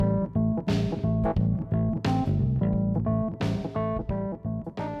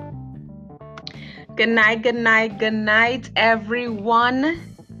Good night, everyone.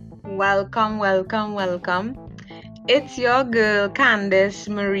 Welcome. It's your girl, Candice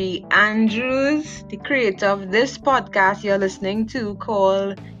Marie Andrews, the creator of this podcast you're listening to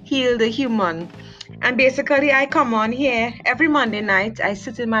called Heal the Human. And basically, I come on here every Monday night. I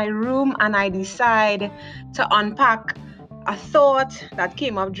sit in my room and I decide to unpack a thought that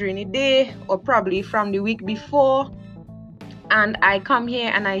came up during the day or probably from the week before. And I come here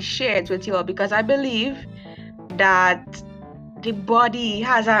and I share it with you all because I believe that the body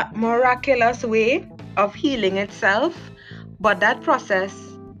has a miraculous way of healing itself, but that process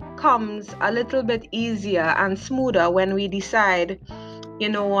comes a little bit easier and smoother when we decide, you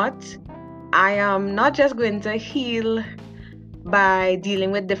know what, I am not just going to heal by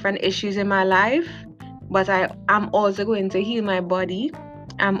dealing with different issues in my life, but I am also going to heal my body.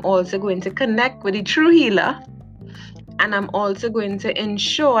 I'm also going to connect with the true healer, and I'm also going to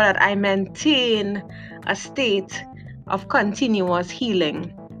ensure that I maintain a state of continuous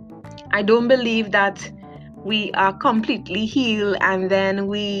healing. I don't believe that we are completely healed and then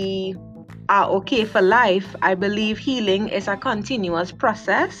we are okay for life. I believe healing is a continuous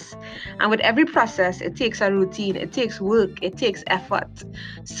process, and with every process, it takes a routine, it takes work, it takes effort.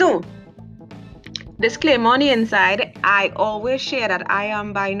 So, disclaimer on the inside, I always share that I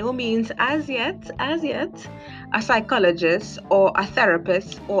am by no means as yet, a psychologist or a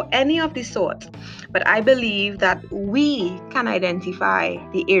therapist or any of the sort. But I believe that we can identify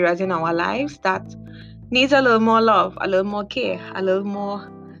the areas in our lives that needs a little more love, a little more care, a little more,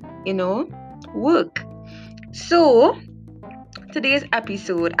 work. So, today's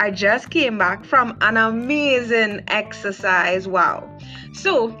episode, I just came back from an amazing exercise. Wow.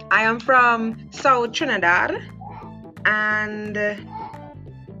 So, I am from South Trinidad and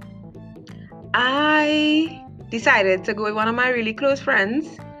I decided to go with one of my really close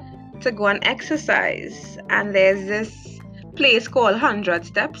friends to go and exercise. And there's this place called 100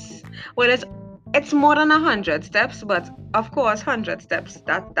 Steps. Well, it's more than 100 steps, but of course 100 steps.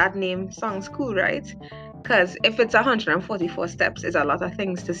 That name sounds cool, right? Because if it's 144 steps, it's a lot of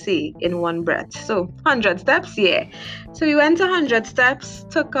things to say in one breath. So 100 steps, yeah. So we went to 100 steps,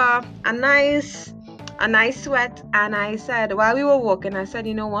 took a nice sweat, and I said, while we were walking, I said,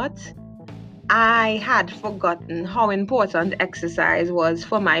 you know what? I had forgotten how important exercise was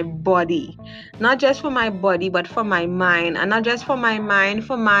for my body. Not just for my body, but for my mind. And not just for my mind,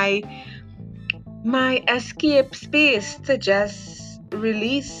 for my escape space to just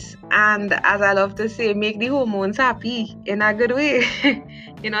release and, as I love to say, make the hormones happy in a good way.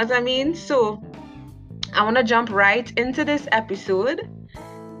 You know what I mean? So I want to jump right into this episode,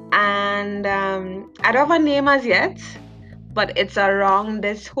 and I don't have a name as yet, but it's around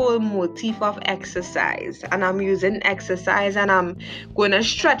this whole motif of exercise, and I'm using exercise and I'm going to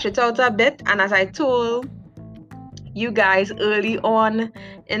stretch it out a bit. And as I told you guys early on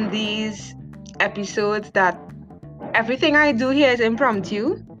in these episodes, that everything I do here is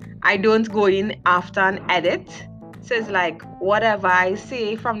impromptu. I don't go in after an edit. So it's like whatever I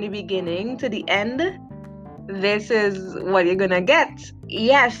say from the beginning to the end, this is what you're gonna get.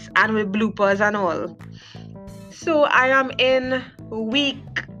 Yes, and with bloopers and all. So I am in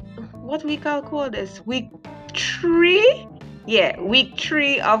what week I'll call this? Week 3? Yeah, week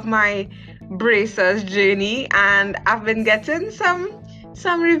 3 of my braces journey, and I've been getting some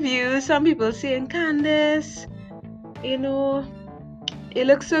reviews, some people saying, Candice, you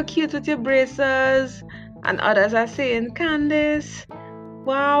look so cute with your braces, and others are saying, Candice,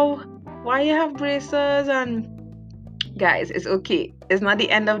 wow, why you have braces? And guys, it's okay. It's not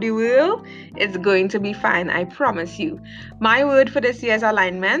the end of the world. It's going to be fine, I promise you. My word for this year is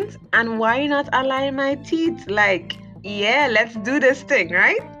alignment. And why not align my teeth? Like, yeah, let's do this thing,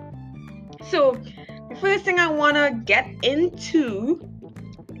 right? So, the first thing I want to get into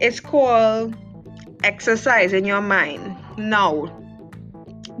is called exercise in your mind. Now,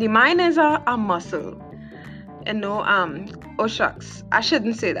 the mind is a muscle. Oh shucks, I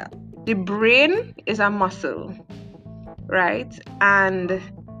shouldn't say that. The brain is a muscle, right? And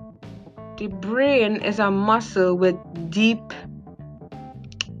the brain is a muscle with deep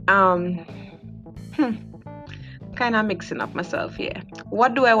kind of mixing up myself here.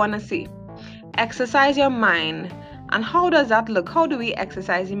 What do I want to say? Exercise your mind. And how does that look? How do we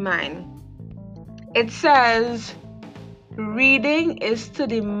exercise the mind? It says reading is to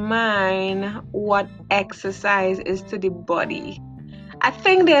the mind what exercise is to the body. I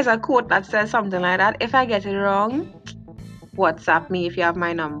think there's a quote that says something like that. If I get it wrong, WhatsApp me if you have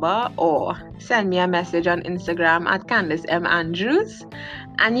my number, or send me a message on Instagram at Candice M. Andrews.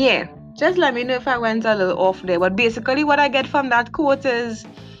 And yeah, just let me know if I went a little off there. But basically what I get from that quote is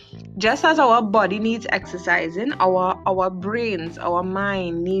just as our body needs exercising, our brains, our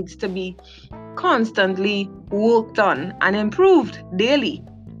mind needs to be constantly worked on and improved daily.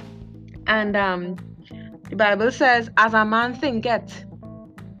 And the Bible says, as a man thinketh,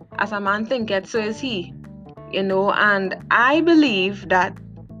 so is he. And I believe that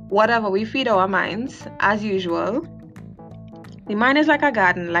whatever we feed our minds, as usual, the mind is like a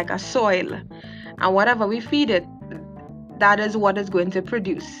garden, like a soil, and whatever we feed it, that is what is going to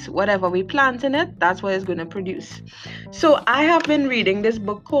produce. Whatever we plant in it, that's what it's going to produce. So I have been reading this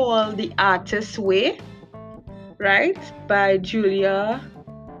book called The Artist's Way, right, by Julia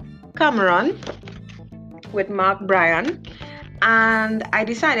Cameron with Mark Bryan. And I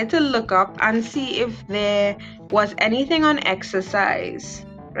decided to look up and see if there was anything on exercise,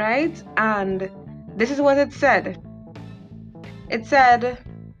 right? And this is what it said. It said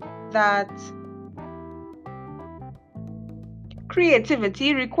that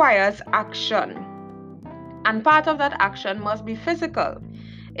creativity requires action, and part of that action must be physical.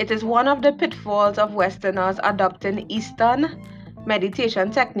 It is one of the pitfalls of Westerners adopting Eastern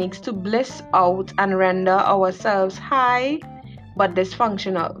meditation techniques to bliss out and render ourselves high but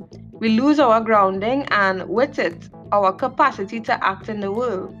dysfunctional. We lose our grounding and, with it, our capacity to act in the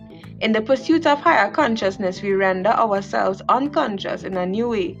world. In the pursuit of higher consciousness, we render ourselves unconscious in a new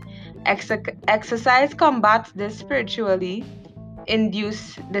way. Exercise combats this spiritually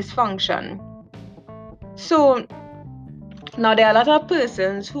induced dysfunction. So now there are a lot of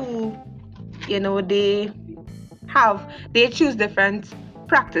persons who, they choose different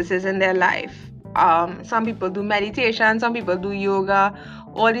practices in their life. Some people do meditation, some people do yoga,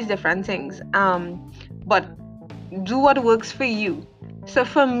 all these different things. But do what works for you. So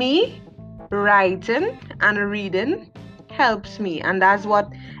for me, writing and reading helps me, and that's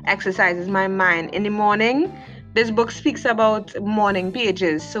what exercises my mind. In the morning, this book speaks about morning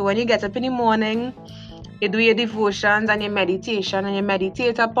pages. So when you get up in the morning, you do your devotions and your meditation, and you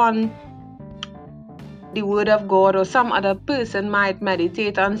meditate upon the word of God, or some other person might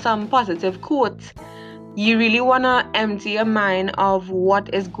meditate on some positive quote. You really want to empty your mind of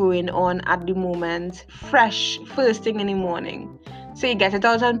what is going on at the moment, fresh, first thing in the morning. So you get it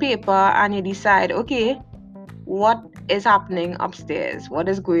out on paper and you decide, okay, what is happening upstairs? What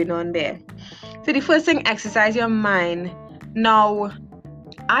is going on there? So the first thing, exercise your mind. Now,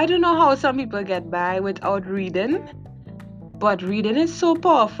 I don't know how some people get by without reading, but reading is so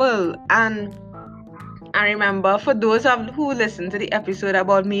powerful. And I remember, for those who listened to the episode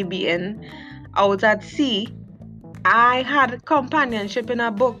about me being out at sea, I had companionship in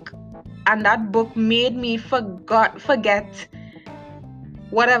a book, and that book made me forget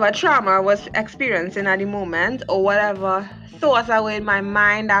whatever trauma I was experiencing at the moment, or whatever thoughts that were in my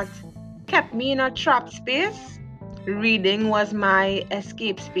mind that kept me in a trapped space. Reading was my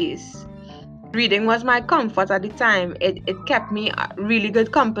escape space. Reading was my comfort at the time. It kept me really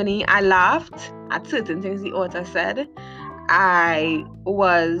good company. I laughed at certain things the author said. I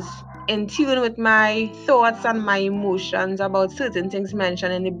was in tune with my thoughts and my emotions about certain things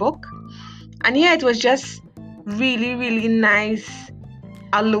mentioned in the book. And yeah, it was just really, really nice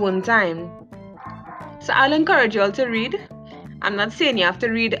alone time. So I'll encourage you all to read. I'm not saying you have to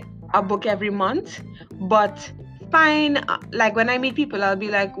read a book every month, but find, like when I meet people, I'll be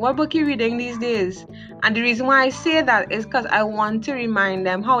like, what book are you reading these days? And the reason why I say that is because I want to remind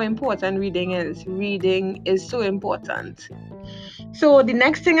them how important reading is. Reading is so important. So the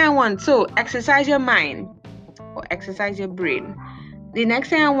next thing I want, so exercise your mind or exercise your brain. The next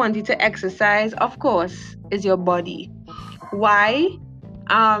thing I want you to exercise, of course, is your body. Why?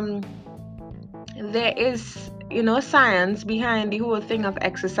 There is, science behind the whole thing of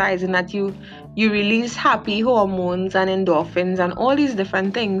exercising, that you release happy hormones and endorphins and all these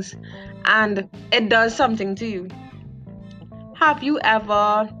different things, and it does something to you. Have you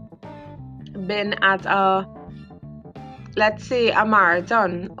ever been at let's say a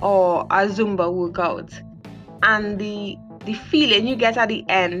marathon or a Zumba workout, and the feeling you get at the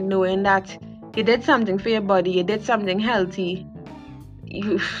end, knowing that you did something for your body, you did something healthy?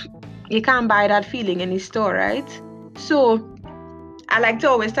 You can't buy that feeling in the store, right? So I like to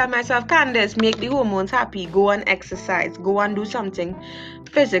always tell myself, Candace, make the hormones happy. Go and exercise. Go and do something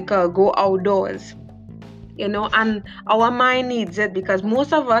physical. Go outdoors. And our mind needs it, because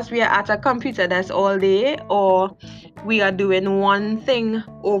most of us, we are at a computer desk all day, or we are doing one thing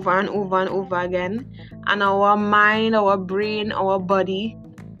over and over and over again. And our mind, our brain, our body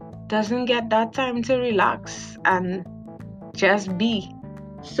doesn't get that time to relax and just be.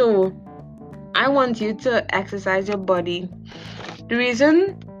 So I want you to exercise your body. The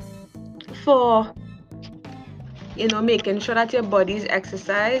reason for making sure that your body is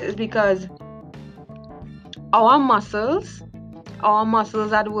exercised is because our muscles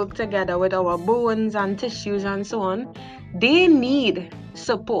that work together with our bones and tissues and so on, they need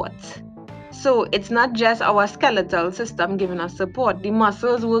support. So it's not just our skeletal system giving us support, the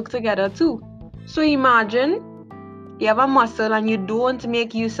muscles work together too. So imagine you have a muscle and you don't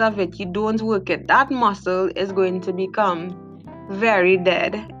make use of it, you don't work it, that muscle is going to become very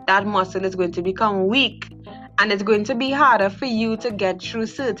dead. That muscle is going to become weak, and it's going to be harder for you to get through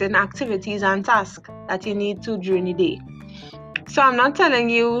certain activities and tasks that you need to during the day. So I'm not telling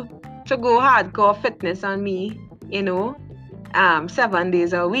you to go hardcore fitness on me, 7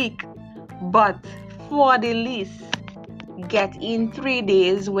 days a week, but for the least, get in 3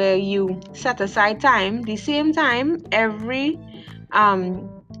 days where you set aside time, the same time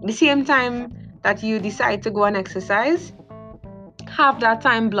that you decide to go and exercise, have that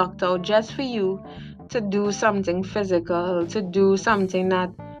time blocked out just for you to do something physical, to do something that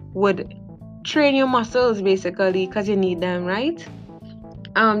would train your muscles basically, because you need them, right?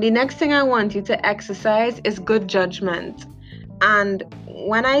 The next thing I want you to exercise is good judgment. And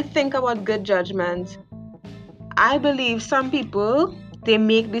when I think about good judgment, I believe some people, they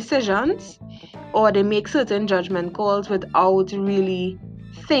make decisions or they make certain judgment calls without really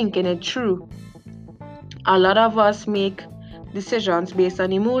thinking it through. A lot of us make decisions based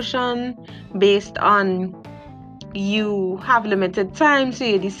on emotion, based on you have limited time, so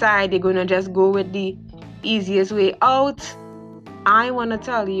you decide you're going to just go with the easiest way out. I want to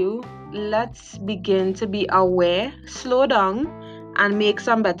tell you, let's begin to be aware, slow down, and make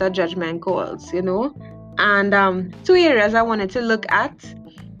some better judgment calls, And 2 areas I wanted to look at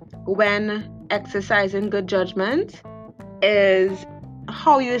when exercising good judgment is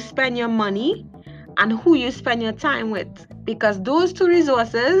how you spend your money and who you spend your time with. Because those two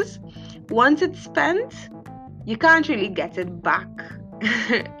resources, once it's spent, you can't really get it back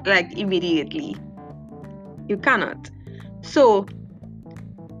like immediately. You cannot. So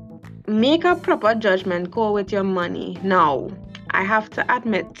make a proper judgment call with your money. Now, I have to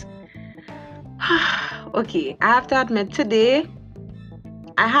admit, today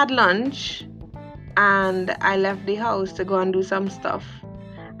I had lunch and I left the house to go and do some stuff.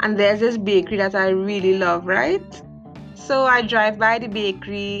 And there's this bakery that I really love, right? So I drive by the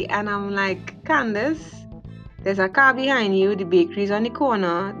bakery and I'm like, Candace, there's a car behind you, the bakery's on the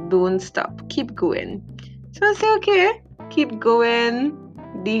corner, don't stop, keep going. So I say, okay, keep going,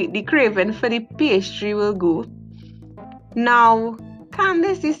 the craving for the pastry will go. Now,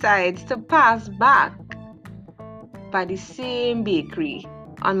 Candace decides to pass back by the same bakery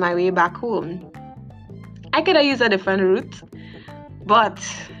on my way back home. I could have used a different route, but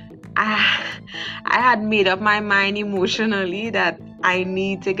I had made up my mind emotionally that I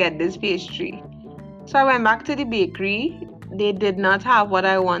need to get this pastry. So I went back to the bakery. They did not have what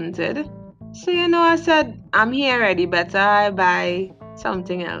I wanted. So, I said, I'm here already, better I buy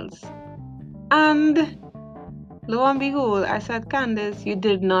something else. And lo and behold, I said, Candace, you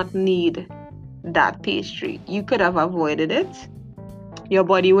did not need that pastry. You could have avoided it. Your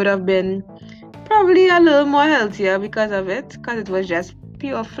body would have been probably a little more healthier because of it, because it was just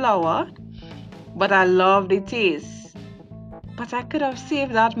pure flour. But I love the taste. But I could have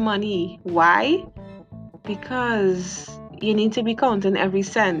saved that money. Why? Because you need to be counting every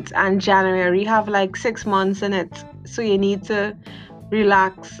cent, and January have like 6 months in it, so you need to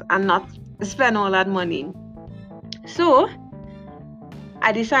relax and not spend all that money. So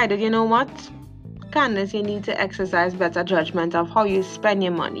I decided, you know what, Candace, you need to exercise better judgment of how you spend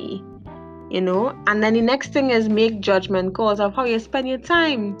your money, and then the next thing is make judgment calls of how you spend your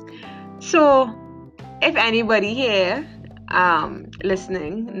time. So if anybody here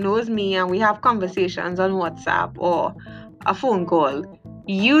listening knows me and we have conversations on WhatsApp or a phone call,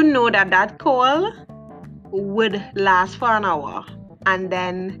 you know that call would last for an hour, and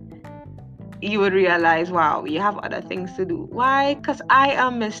then you would realize, wow, you have other things to do. Why? Because I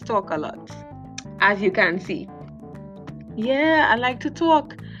talk a lot, as you can see. Yeah, I like to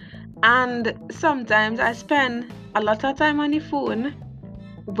talk, and sometimes I spend a lot of time on the phone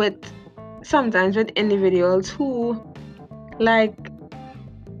sometimes with individuals who, I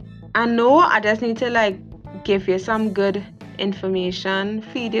know I just need to give you some good information,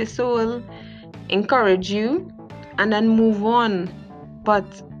 feed your soul, encourage you, and then move on. But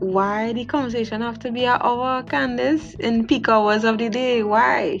why the conversation have to be an hour, Candace, in peak hours of the day?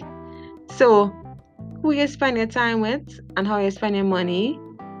 Why? So who you spend your time with and how you spend your money,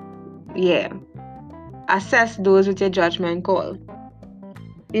 assess those with your judgment call.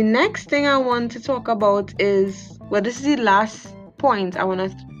 The next thing I want to talk about is, this is the last point I want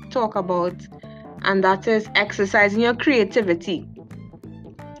to talk about and that is exercising your creativity.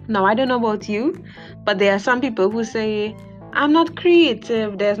 Now, I don't know about you, but there are some people who say, I'm not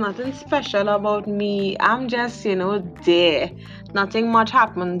creative, there's nothing special about me, I'm just, there. Nothing much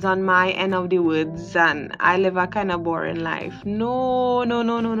happens on my end of the woods, and I live a kind of boring life. No, no,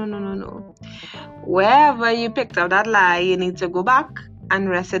 no, no, no, no, no, no. Wherever you picked up that lie, you need to go back and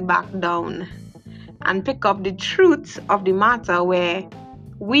rest it back down and pick up the truth of the matter where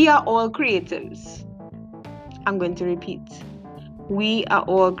we are all creatives. I'm going to repeat. We are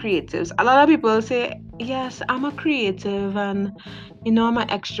all creatives. A lot of people say, yes, I'm a creative and, I'm an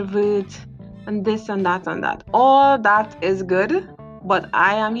extrovert and this and that and that. All that is good, but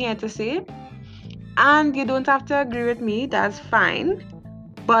I am here to say, and you don't have to agree with me, that's fine.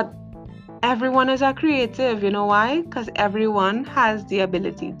 But everyone is a creative. You know why? Because everyone has the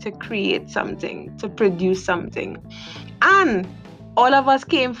ability to create something, to produce something. And all of us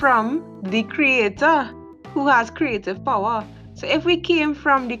came from the creator who has creative power. So if we came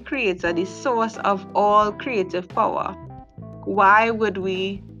from the creator, the source of all creative power, why would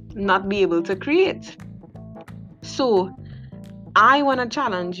we not be able to create? So I want to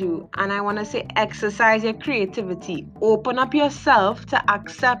challenge you, and I want to say exercise your creativity. Open up yourself to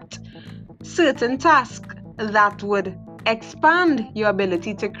accept certain tasks that would expand your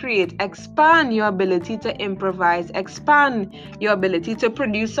ability to create, expand your ability to improvise, expand your ability to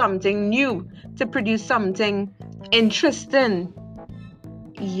produce something new, to produce something interesting.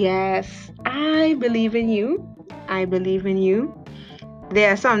 Yes, I believe in you. I believe in you.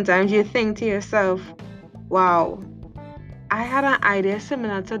 There are sometimes you think to yourself, wow, I had an idea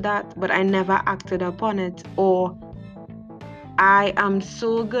similar to that, but I never acted upon it. Or I am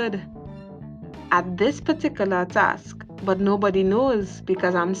so good at this particular task, but nobody knows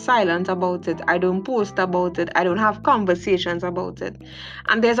because I'm silent about it. I don't post about it. I don't have conversations about it.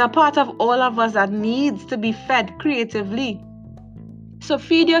 And there's a part of all of us that needs to be fed creatively. So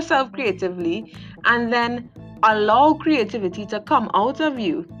feed yourself creatively and then allow creativity to come out of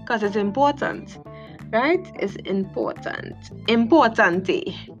you because it's important, right? It's important.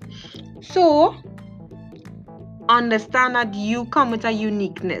 Importante. So understand that you come with a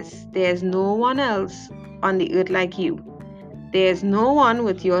uniqueness. There's no one else on the earth like you. There's no one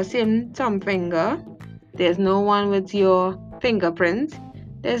with your same thumb finger. There's no one with your fingerprint.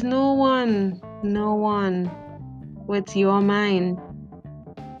 There's no one with your mind.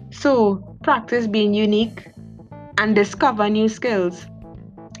 So practice being unique and discover new skills.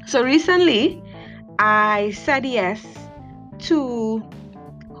 So recently, I said yes to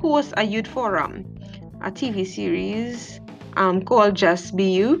host a youth forum, a TV series called Just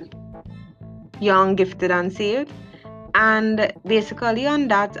Be You, Young, Gifted and Saved. And basically on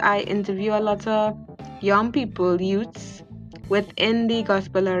that, I interview a lot of young people, youths, within the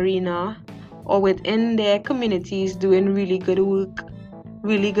gospel arena or within their communities doing really good work,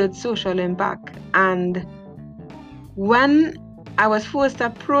 really good social impact. And when I was first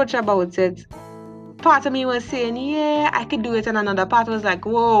approached about it, part of me was saying, yeah, I could do it. And another part was like,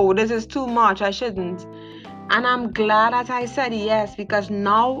 whoa, this is too much. I shouldn't. And I'm glad that I said yes, because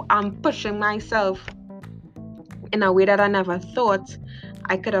now I'm pushing myself in a way that I never thought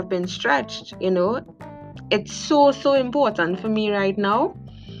I could have been stretched. It's so important for me right now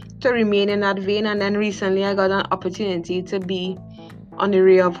to remain in that vein. And then recently I got an opportunity to be on the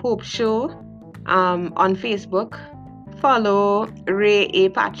Ray of Hope show on Facebook. Follow Ray A.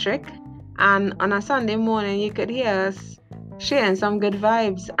 Patrick, and on a Sunday morning you could hear us sharing some good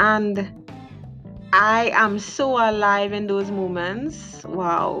vibes, and I am so alive in those moments.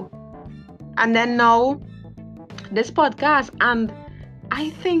 Wow. And then now this podcast, and I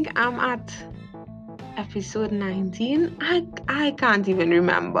think I'm at episode 19. I can't even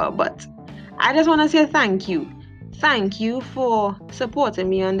remember, but I just want to say thank you. Thank you for supporting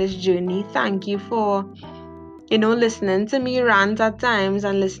me on this journey. Thank you for, listening to me rant at times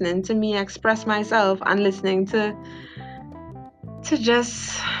and listening to me express myself and listening to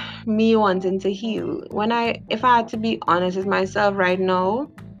just me wanting to heal. If I had to be honest with myself right now,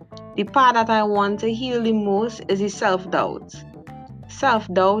 the part that I want to heal the most is the self-doubt.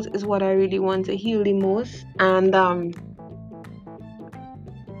 Self-doubt is what I really want to heal the most. And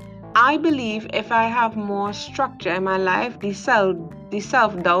I believe if I have more structure in my life, the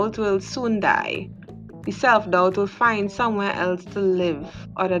self-doubt will soon die. The self-doubt will find somewhere else to live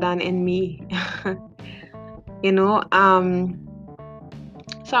other than in me. So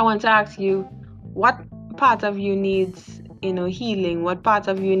I want to ask you, what part of you needs, healing? What part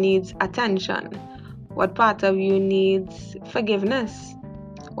of you needs attention? What part of you needs forgiveness?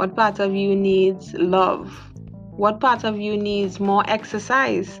 What part of you needs love? What part of you needs more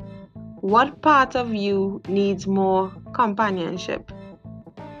exercise? What part of you needs more companionship?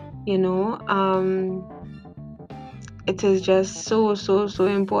 You know, it is just so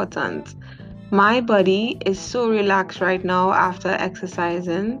important. My body is so relaxed right now after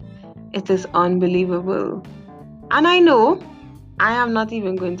exercising. It is unbelievable. And I know I am not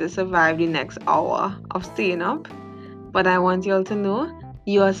even going to survive the next hour of staying up, but I want you all to know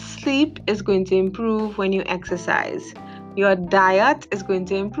your sleep is going to improve when you exercise. Your diet is going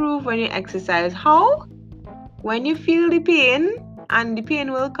to improve when you exercise. How? When you feel the pain, and the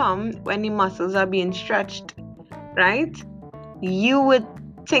pain will come when the muscles are being stretched, right? You would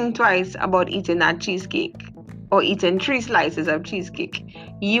think twice about eating that cheesecake or eating 3 slices of cheesecake.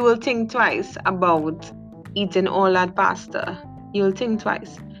 You will think twice about eating all that pasta. You'll think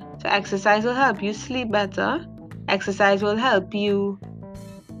twice. So exercise will help you sleep better. Exercise will help you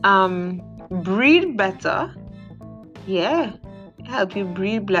breathe better. Yeah. Help you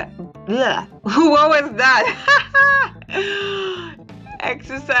breathe blah. What was that?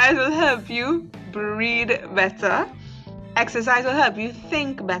 Exercise will help you breathe better. Exercise will help you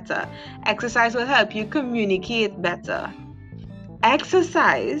think better. Exercise will help you communicate better.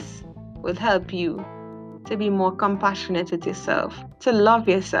 Exercise will help you to be more compassionate with yourself, to love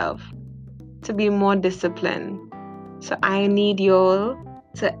yourself, to be more disciplined. So I need you all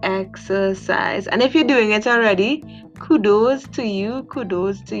to exercise. And if you're doing it already, kudos to you,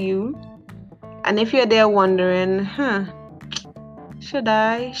 kudos to you. And if you're there wondering, should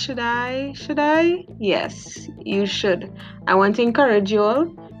I? Yes, you should. I want to encourage you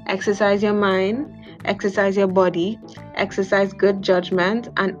all. Exercise your mind, exercise your body, exercise good judgment,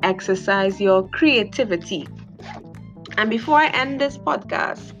 and exercise your creativity. And before I end this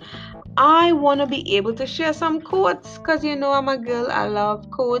podcast, I want to be able to share some quotes because you know I'm a girl. I love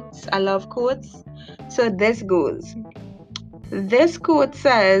quotes. So this goes. This quote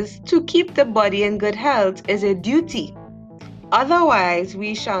says, "To keep the body in good health is a duty. Otherwise,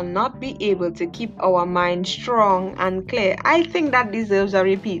 we shall not be able to keep our mind strong and clear." I think that deserves a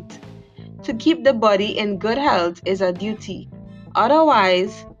repeat. To keep the body in good health is a duty.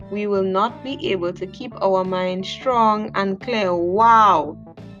 Otherwise, we will not be able to keep our mind strong and clear. Wow.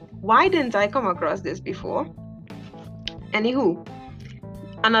 Why didn't I come across this before? Anywho,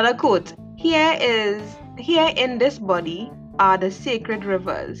 another quote. Here in this body are the sacred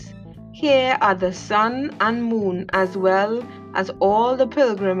rivers. Here are the sun and moon, as well as all the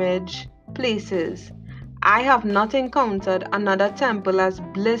pilgrimage places. I have not encountered another temple as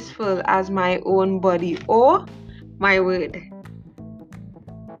blissful as my own body. Oh, my word.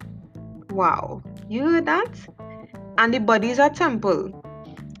 Wow. You heard that? And the body is a temple.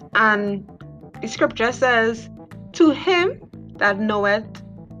 And the scripture says, "To him that knoweth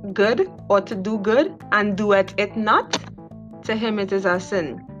good, or to do good, and doeth it not, to him it is a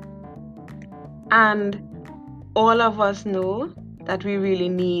sin." And all of us know that we really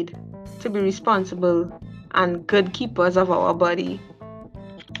need to be responsible and good keepers of our body.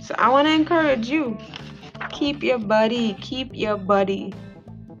 So I want to encourage you, keep your body.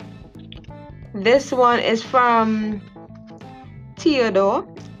 This one is from Theodore,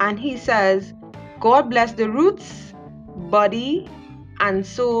 and he says, "God bless the roots, body, and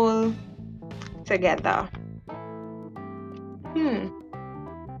soul together."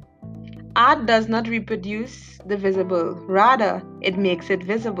 Art does not reproduce the visible, rather, it makes it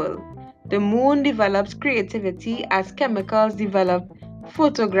visible. The moon develops creativity as chemicals develop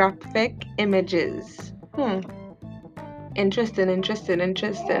photographic images.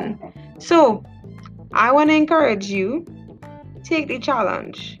 Interesting. So, I want to encourage you, take the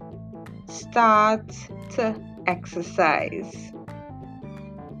challenge. Start to exercise.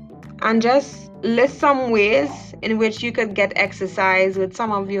 And just list some ways in which you could get exercise with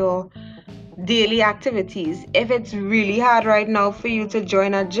some of your daily activities. If it's really hard right now for you to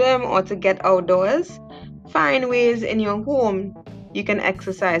join a gym or to get outdoors, find ways in your home you can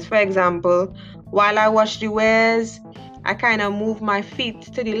exercise. For example, while I wash the wares, I kind of move my feet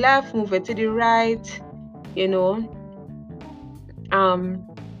to the left, move it to the right, you know.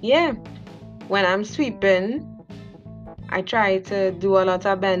 When I'm sweeping, I try to do a lot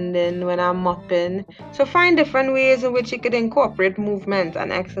of bending when I'm mopping. So find different ways in which you could incorporate movement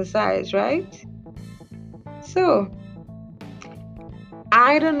and exercise, right? So,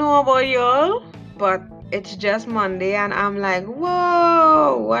 I don't know about y'all, but it's just Monday and I'm like,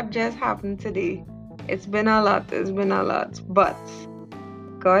 whoa, what just happened today? It's been a lot. But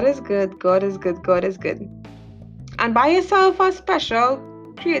God is good. And buy yourself a special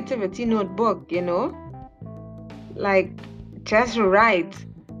creativity notebook, you know? Like, just write.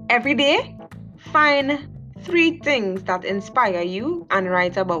 Every day, find 3 things that inspire you and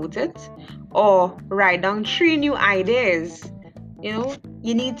write about it, or write down 3 new ideas. You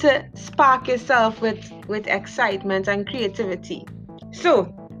need to spark yourself with excitement and creativity.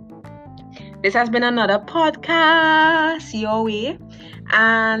 So, this has been another podcast your way,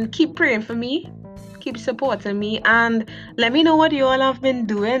 and keep praying for me, keep supporting me, and let me know what you all have been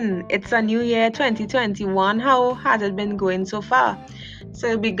doing. It's a new year, 2021. How has it been going so far? So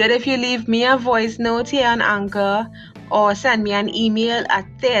it'll be good if you leave me a voice note here on Anchor, or send me an email at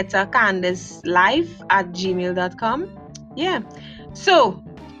theatercandicelife@gmail.com. Yeah. So,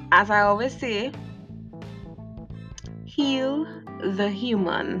 as I always say, heal the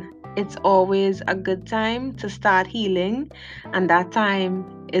human. It's always a good time to start healing, and that time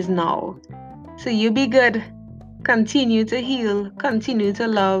is now. So you be good. Continue to heal, continue to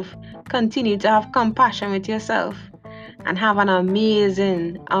love, continue to have compassion with yourself, and have an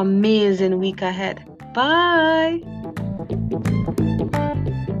amazing, amazing week ahead. Bye.